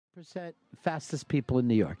5% fastest people in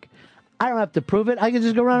New York. I don't have to prove it. I can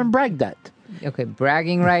just go around and brag that. Okay,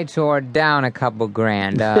 bragging rights or down a couple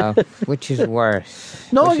grand. Which is worse?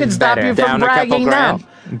 No Which one can is stop better? you from Down a couple bragging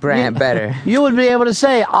now. Better. You would be able to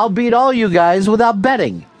say, I'll beat all you guys without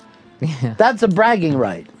betting. Yeah. That's a bragging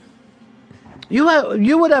right. You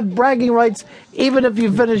would have bragging rights even if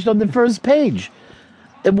you finished on the first page.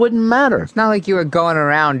 It wouldn't matter. It's not like you were going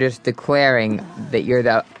around just declaring that you're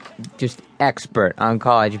the just expert on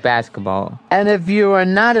college basketball. And if you are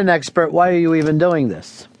not an expert, why are you even doing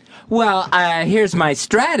this? Well, here's my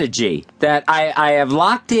strategy that I have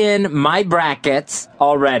locked in my brackets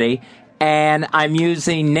already, and I'm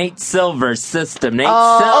using Nate Silver's system. Nate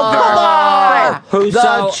Silver. Who's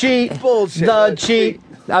The cheat. Bullshit. The cheat.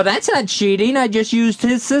 Oh, that's not cheating. I just used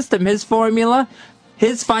his system, his formula,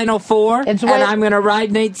 his Final Four, and I'm going to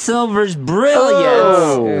ride Nate Silver's brilliance.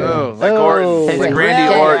 Oh, like Orton. His Like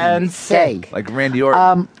Randy Orton. Okay. Like Randy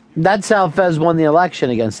Orton. That's how Fez won the election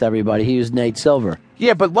against everybody. He used Nate Silver.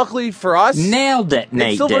 Yeah, but luckily for us, Nailed it,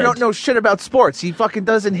 Nate Silver did. don't know shit about sports. He fucking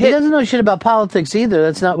doesn't hit. He doesn't know shit about politics either.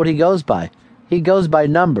 That's not what he goes by. He goes by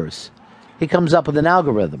numbers. He comes up with an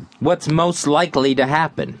algorithm. What's most likely to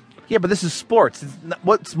happen? Yeah, but this is sports.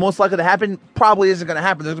 What's most likely to happen probably isn't going to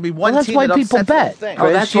happen. There's going to be one Well, that's team why that people upsets the whole bet. thing.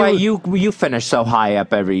 Oh, that's why you finish so high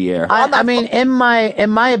up every year. I mean, in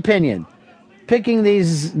my opinion, picking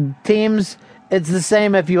these teams, it's the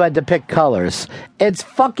same if you had to pick colors. It's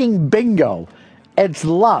fucking bingo. It's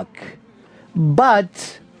luck.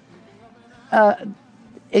 But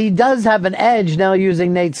he does have an edge now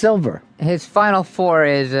using Nate Silver. His Final Four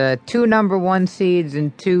is 2 number 1 seeds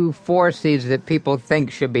and 2 4 seeds that people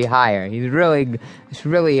think should be higher. It's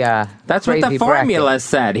really That's what the formula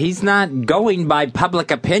said. He's not going by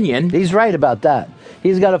public opinion. He's right about that.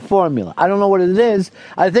 He's got a formula. I don't know what it is.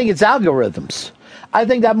 I think it's algorithms. I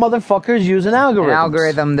think that motherfucker's using algorithms. An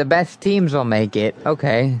algorithm, the best teams will make it.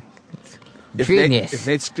 Okay. Genius. If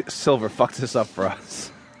Nate Silver fucks this up for us.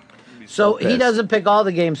 So he doesn't pick all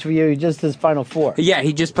the games for you. He just his Final Four. Yeah,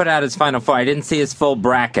 he just put out his Final Four. I didn't see his full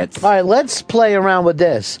brackets. All right, let's play around with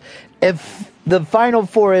this. If the Final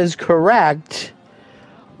Four is correct,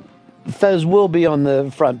 Fez will be on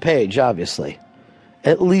the front page, obviously.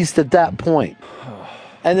 At least at that point.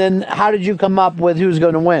 And then how did you come up with who's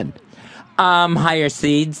going to win? Higher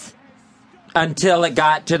seeds. Until it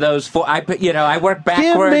got to those four. I worked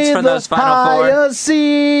backwards from those Final Four. Higher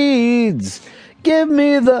seeds. Give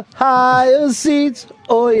me the higher seeds.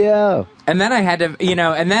 Oh, yeah. And then I had to,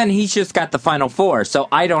 and then he's just got the Final Four, so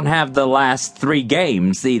I don't have the last 3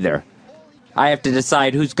 games either. I have to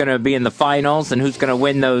decide who's going to be in the finals and who's going to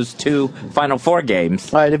win those 2 Final Four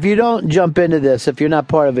games. All right, if you don't jump into this, if you're not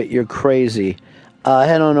part of it, you're crazy.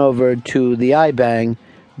 Head on over to the iBang,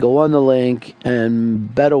 go on the link,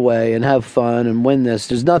 and bet away and have fun and win this.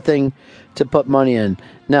 There's nothing to put money in.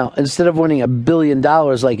 Now, instead of winning $1 billion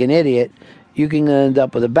like an idiot, you can end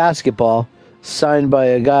up with a basketball signed by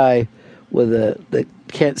a guy that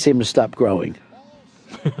can't seem to stop growing.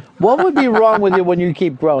 What would be wrong with you when you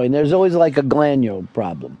keep growing? There's always like a glandular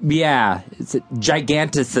problem. Yeah, it's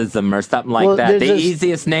giganticism or something like that. The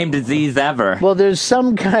easiest named disease ever. Well, there's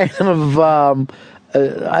some kind of...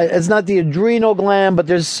 it's not the adrenal gland, but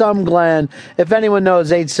there's some gland. If anyone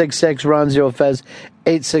knows 866-RON-0-FEZ,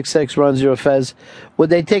 866-RON-0-FEZ, would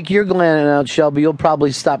they take your gland out, Shelby? You'll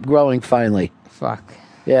probably stop growing finally. Fuck.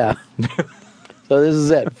 Yeah. So this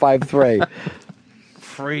is it, 5-3.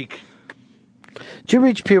 Freak. Did you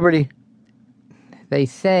reach puberty? They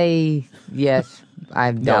say yes.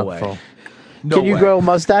 I'm No doubtful. way. No Can you way. grow a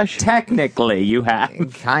mustache? Technically, you have.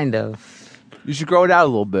 Kind of. You should grow it out a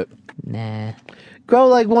little bit. Nah. Grow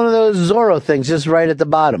like one of those Zorro things, just right at the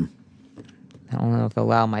bottom. I don't know if they'll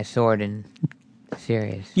allow my sword in.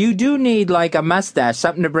 Serious. You do need like a mustache,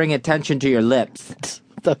 something to bring attention to your lips.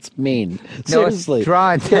 That's mean. No, Seriously.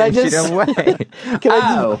 draw Can I attention just- away.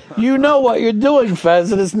 You know what you're doing,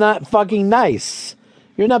 Fez, and it's not fucking nice.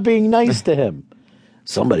 You're not being nice to him.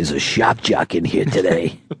 Somebody's a shock jock in here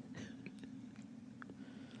today.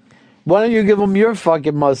 Why don't you give him your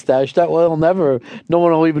fucking mustache? That way no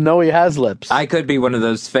one will even know he has lips. I could be one of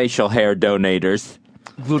those facial hair donators.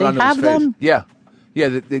 Glued They onto have his face. them? Yeah. Yeah,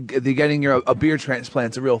 they're getting a beard transplant.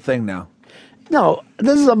 It's a real thing now. No,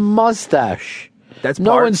 this is a mustache. That's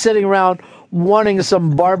No part. one's sitting around wanting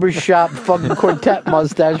some barbershop fucking quartet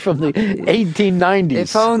mustache from the 1890s.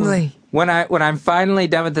 If only. When I'm finally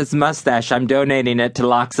done with this mustache, I'm donating it to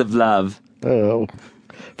Locks of Love. Oh,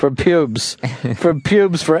 for pubes.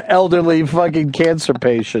 For elderly fucking cancer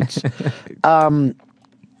patients.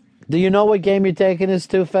 Do you know what game you're taking us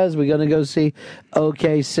to, Fez? We're going to go see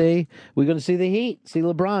OKC. We're going to see the Heat, see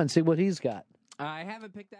LeBron, see what he's got. I haven't picked that.